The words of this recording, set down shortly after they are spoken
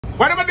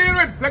What am I dealing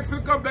with? Flex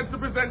and Complex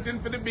representing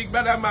for the big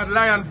bad and mad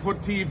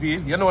Lionfoot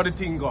TV. You know what the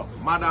thing go.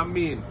 Mad and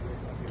mean.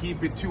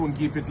 Keep it tuned,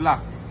 keep it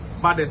locked.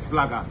 Baddest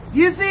flagger.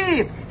 You see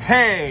it?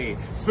 Hey,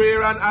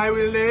 swear and I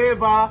will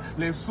never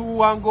let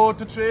Sue and go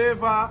to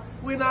Trevor.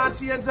 We not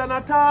change on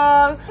at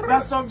all.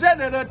 That's some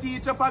general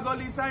teacher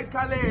Pagoli Side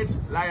College.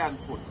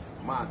 Lionfoot.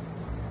 Man.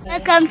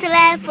 Welcome to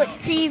Lionfoot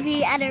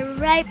TV at the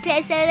right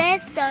place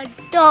and it's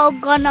don't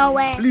go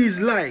nowhere. Please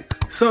like,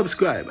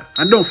 subscribe,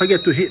 and don't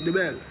forget to hit the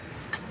bell.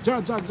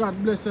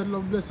 God, blessed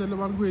love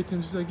and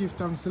greatness. We say give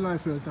thanks to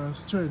life, health and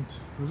strength.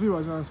 The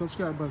viewers and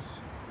subscribers.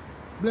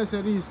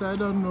 Blessed Easter, I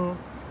don't know.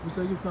 We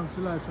say give thanks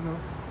to life, you know.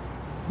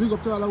 Big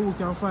up to all who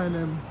can find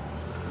them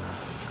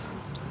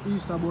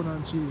Easter bun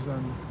and cheese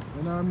and,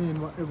 you know what I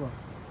mean, whatever.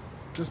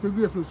 Just be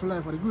grateful for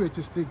life for the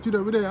greatest thing. Today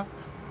we're there,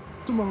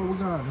 tomorrow we're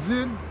gone.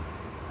 Zin?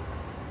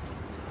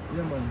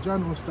 Yeah man,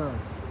 John was star.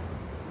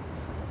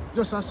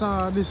 Just as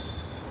I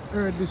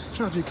heard this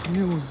tragic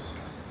news.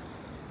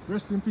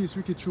 Rest in peace,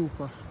 Wicked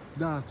Trooper,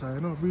 daughter,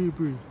 you know,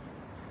 breathe.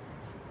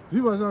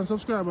 Viewers and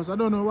subscribers, I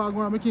don't know what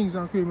going on with Kings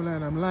and Queen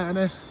Lion, I'm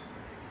Lioness.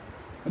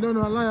 I don't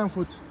know what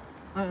Lionfoot,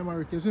 I am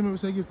American. See me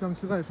say give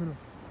thanks to life, you know.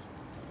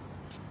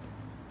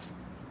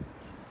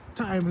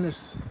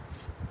 Timeless,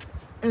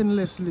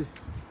 endlessly,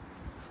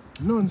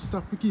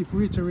 non-stop, we keep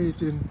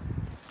reiterating,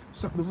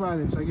 stop the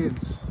violence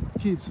against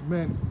kids,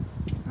 men,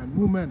 and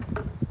women,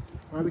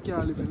 why we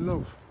can't live in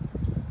love.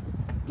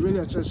 The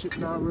relationship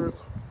now work.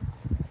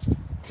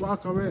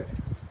 Walk away.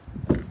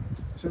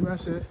 So I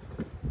say,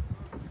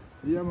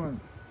 yeah man,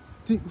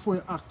 think before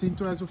you act, think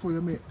twice before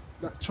you make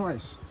that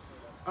choice.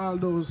 All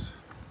those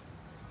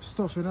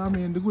stuff, you know what I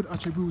mean, the good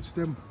attributes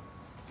them.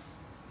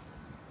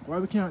 Why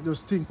we can't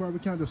just think, why we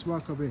can't just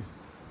walk away?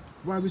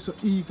 Why we so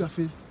eager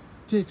to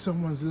take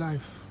someone's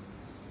life?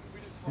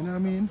 You know what I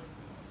mean?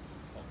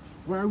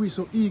 Why are we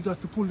so eager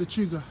to pull the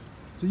trigger,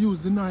 to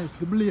use the knife,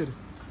 the blade?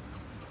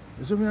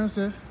 You see what I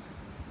say?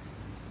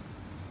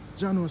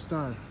 John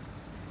Star.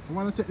 I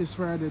want to take this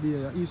Friday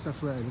there, Easter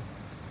Friday,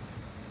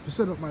 to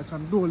set up my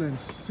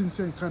condolence,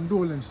 sincere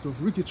condolence to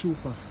Wicked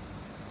Trooper.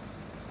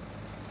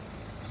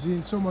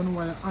 He's someone who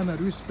I honor,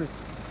 respect.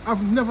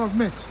 I've never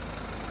met,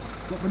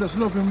 but I just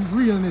love him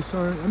realness,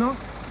 or, you know?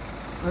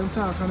 I'm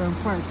talking and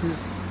fight for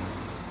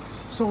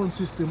sound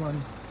system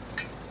and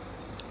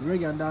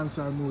reggae and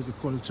dancehall music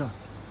culture.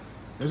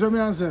 You see what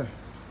I say?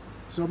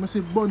 So I see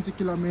Bounty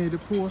Killer made the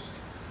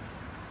post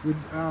with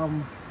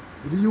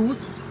the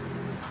youth.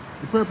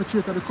 The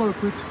perpetrator, the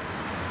culprit,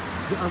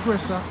 the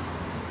aggressor,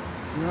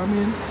 you know what I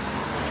mean?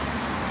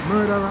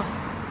 Murderer.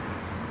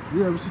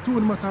 Yeah, we see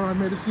Tony Matterhorn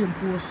made the same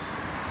post.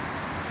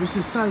 We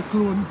see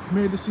Cyclone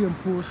made the same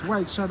post,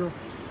 White Shadow,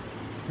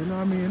 you know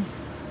what I mean?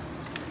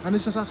 And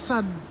it's just a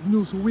sad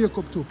news to wake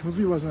up to, my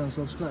viewers and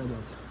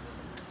subscribers.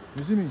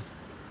 You see me?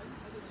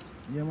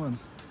 Yeah man,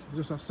 it's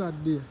just a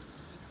sad day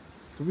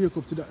to wake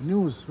up to that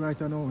news right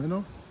now, you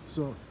know?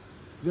 So,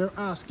 they're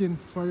asking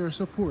for your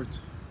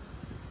support.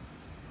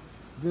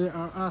 They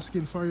are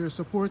asking for your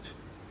support.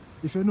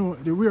 If you know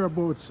the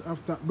whereabouts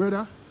of that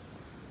brother,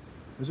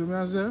 as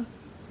I say,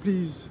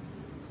 please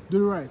do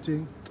the right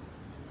thing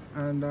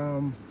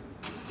and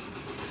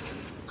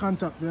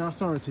contact the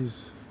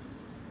authorities.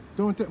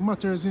 Don't take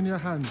matters in your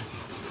hands.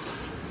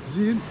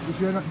 Zin,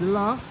 if you're not the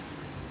law,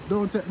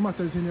 don't take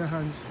matters in your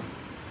hands.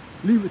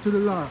 Leave it to the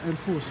law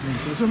enforcement.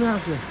 That's what I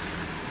say.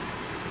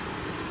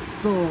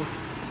 So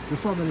the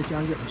family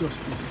can get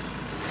justice.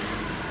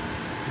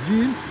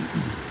 Zin.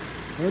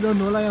 I don't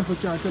know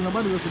Lionfoot can't tell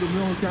nobody what to do,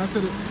 no one can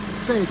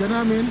say it, you know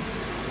what I mean?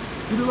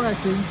 Do the right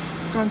thing,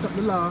 contact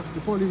the law,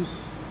 the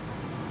police,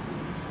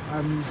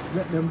 and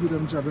let them do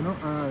them job, you know?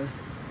 Or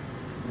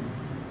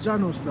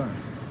John Star.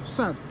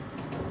 Sad.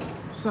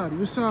 Sad.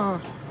 We saw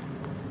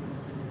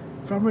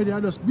from where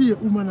they just be a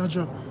woman a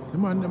job. The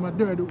man them a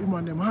dirty, the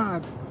woman them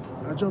hard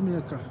at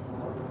Jamaica.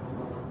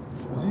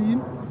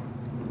 Zine.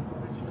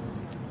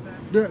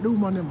 The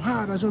woman them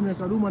hard at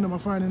Jamaica, the woman them are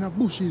finding in the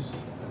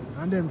bushes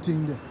and them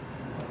thing there.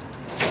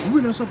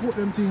 We don't support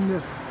them thing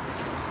there.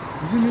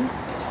 You see me?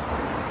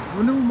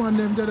 When the woman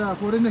them dead off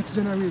for the next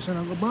generation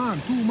and go born.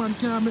 2 man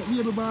can't make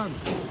baby born.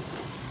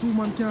 2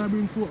 man can't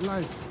bring forth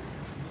life.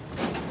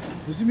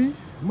 You see me?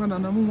 Man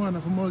and a woman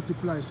have to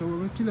multiply. So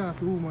when we kill off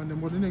the woman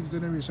them for the next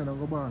generation and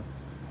go born.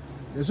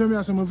 You see me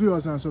as some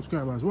viewers and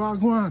subscribers. What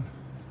go on?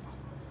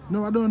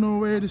 No, I don't know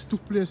where this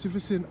took place if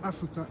it's in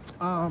Africa.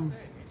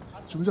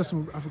 Just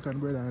my African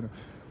brother, you know.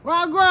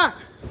 What go on?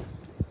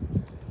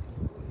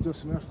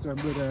 Just my African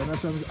brother, and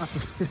that's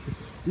African.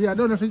 Yeah, I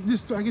don't know if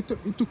this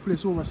it took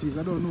place overseas,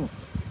 I don't know.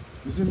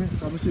 You see me?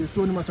 Because I say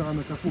Tony Matterhorn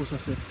make a post I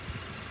said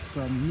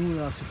from New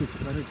York City to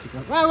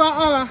Connecticut.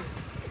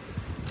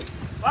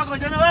 What go,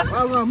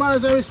 General? Man,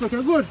 is a respect,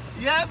 you good?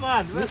 Yeah,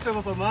 man, respect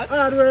up, man.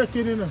 Hard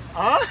working, you know.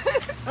 Huh?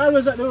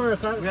 Always at the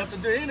work, huh? We have to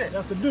do it, innit? You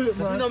have to do it,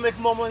 man. We don't make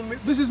more money.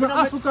 This is my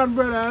African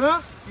brother, you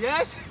know?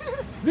 Yes.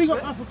 Big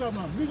up Africa,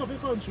 man. Big up your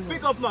country, man.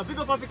 Big up, man. Big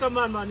up African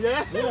man,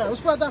 yeah? Yeah,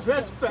 respect Africa.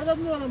 Respect. I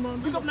don't know, man.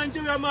 Big up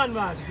Nigeria, man.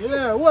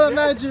 Yeah, what a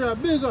Nigeria,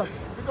 big up.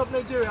 Big up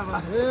Nigeria,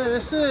 man. Yeah,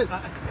 that's it.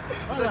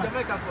 It's a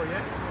Jamaica boy,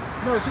 yeah?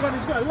 No, it's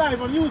got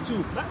live on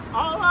YouTube.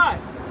 Alright.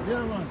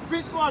 Yeah, man.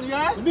 This one,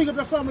 yeah? So big up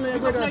your family,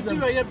 Big up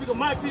Nigeria, yeah? Big up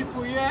my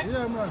people, yeah?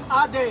 Yeah, man.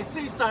 All day,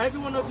 sister, every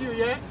one of you,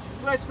 yeah?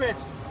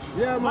 Respect.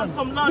 Yeah, man. Man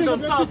from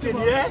London talking,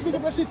 yeah? Big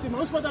up your city, man.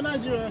 What's part of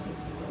Nigeria?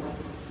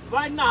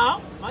 Right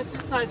now, my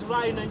sister is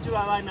right in Nigeria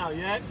right now,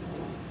 yeah?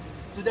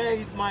 Today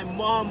is my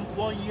mom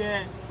 1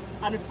 year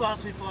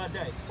anniversary for her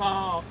death.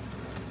 So,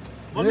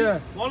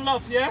 one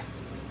love, yeah?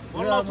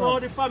 One love to all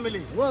the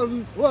family.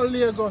 World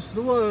Lagos,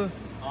 the world.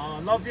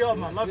 Love you all,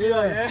 man. Love you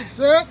all, yeah?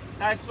 See?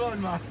 Nice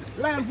one, man.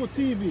 Lionfoot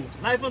TV.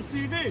 Live on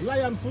TV?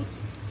 Lionfoot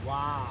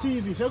Wow.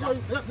 TV.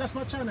 That's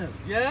my channel.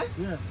 Yeah?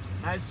 Yeah.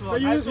 Nice one. So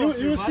nice one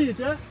you see it,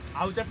 yeah?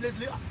 I will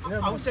definitely, Yeah,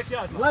 I will check it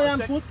out, man.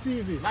 Lionfoot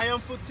TV.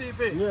 Lionfoot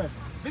TV. Yeah.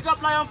 Big up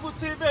Lionfoot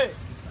TV.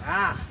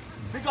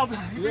 Big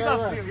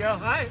up you, yeah,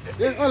 right?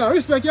 Yeah, hold on,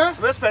 respect, yeah?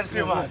 Respect for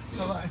you, man.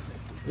 Bye-bye.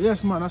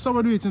 Yes, man. That's how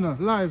we do it, you know.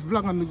 Live,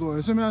 vlog on the go.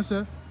 You see me, I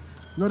say?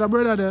 No, the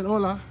brother there,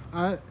 hola,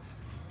 I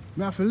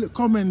have to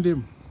commend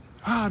him.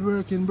 Hard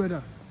working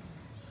brother.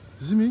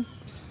 See me?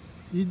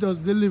 He does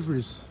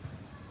deliveries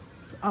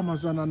for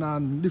Amazon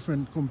and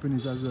different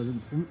companies as well.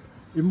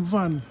 Him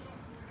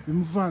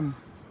van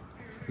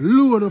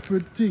load up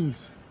with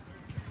things.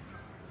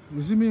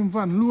 You see me in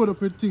van load up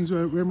with things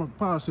where my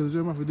parcels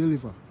where I have to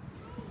deliver.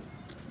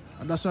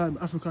 And that's why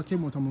Africa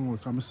came out of my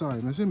mouth. I'm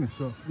sorry, you see me?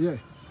 So yeah.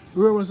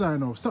 Where was I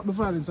now? Stop the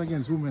violence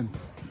against women.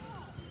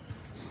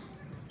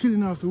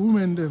 Killing off the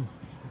women them.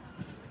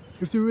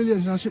 If the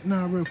relationship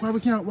now work, why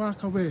we can't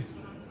walk away?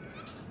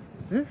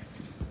 Eh?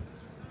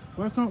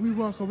 Why can't we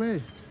walk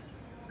away?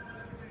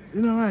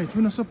 You know right,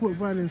 we don't support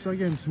violence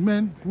against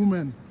men,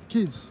 women,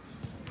 kids.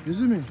 You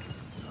see me?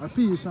 A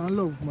peace and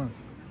love, man.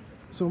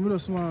 So we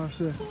just want to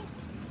say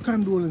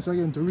condolence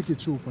again to Ricky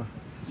Trooper.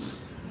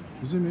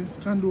 You see me?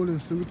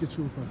 Condolence to Ricky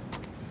Trooper.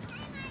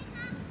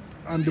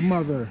 And the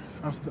mother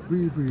of the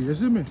baby. You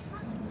see me?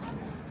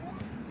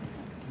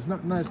 It's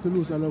not nice to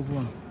lose a loved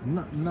one.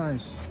 Not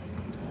nice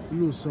to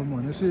lose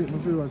someone. You see, my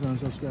viewers and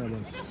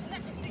subscribers.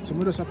 So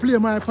I just play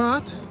my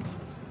part,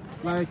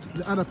 like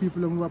the other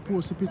people who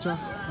post the picture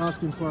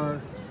asking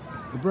for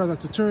the brother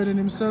to turn in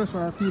himself,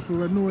 or people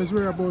who know his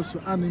whereabouts for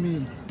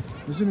anime.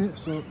 You see me?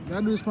 So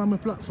I do this on my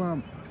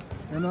platform,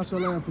 and that's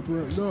all I am for to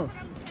work.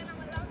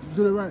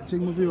 Do the right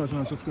thing, my viewers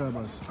and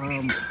subscribers.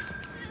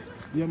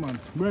 Yeah, man,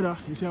 brother,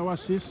 if you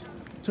watch this,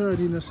 turn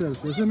in yourself.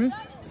 You see me?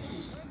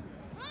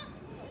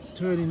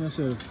 Turn in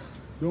yourself.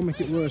 Don't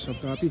make it worse,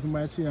 because people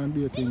might see and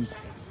do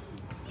things.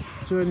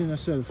 Turn in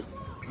yourself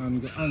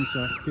and the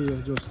answer, pay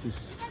your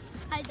justice.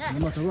 No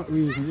matter what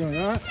reason, you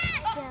know, right?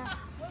 Yeah.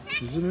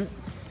 You see me?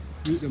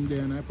 Beat them there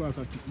and I park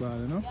a kickball,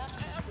 you know?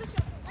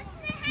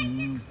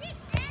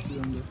 See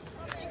them there.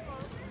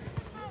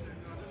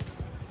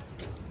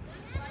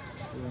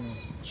 Yeah,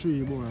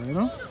 3 boys, you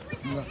know?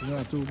 I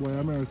got 2 boys in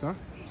America.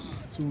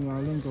 Soon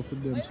I'll link up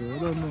with them, so I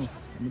don't know.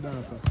 My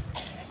daughter.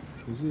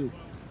 You see it?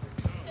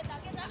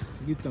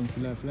 Give thanks to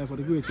life. Life are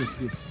the greatest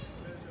gift.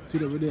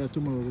 Today we're there,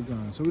 tomorrow we're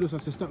gone. So we just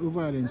have to stop with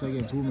violence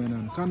against women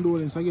and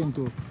condolence again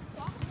to,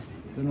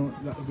 you know,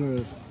 that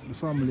girl, the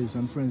families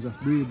and friends of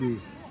Bree. You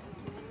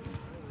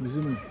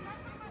see me?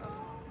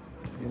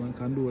 Yeah, man,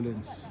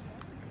 condolence.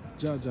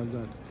 Judge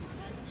God.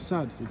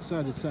 Sad, it's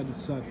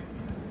sad.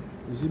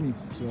 You see me?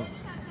 So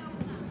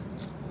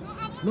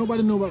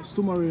nobody knows what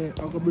tomorrow I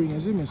can bring, you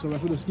see me? So we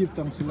have to just give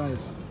thanks to life.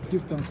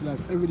 Give thanks to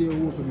life. Every day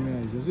we open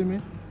my eyes, you see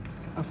me?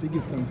 I have to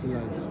give thanks to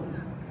life.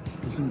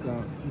 You see,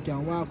 you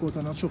can walk out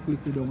and a chuck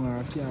liquid on or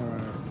a car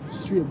or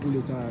straight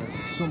bullet or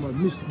somebody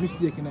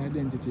mistaken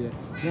identity. You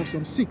have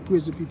some sick,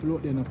 crazy people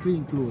out there in a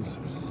clean clothes.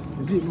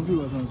 You see, my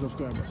viewers and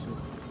subscribers. So,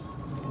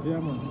 yeah,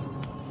 man.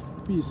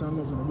 Peace and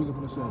love and big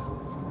up yourself.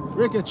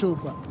 Ricky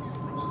Trooper.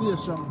 Stay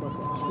strong,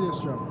 Papa. Stay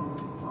strong.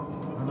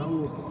 And I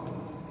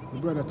hope the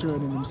brother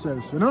turning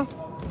himself, you know?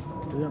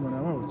 Yeah, man,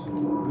 I'm out.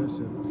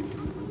 Blessed.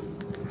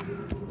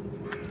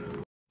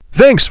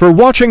 Thanks for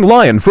watching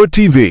Lionfoot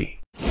TV.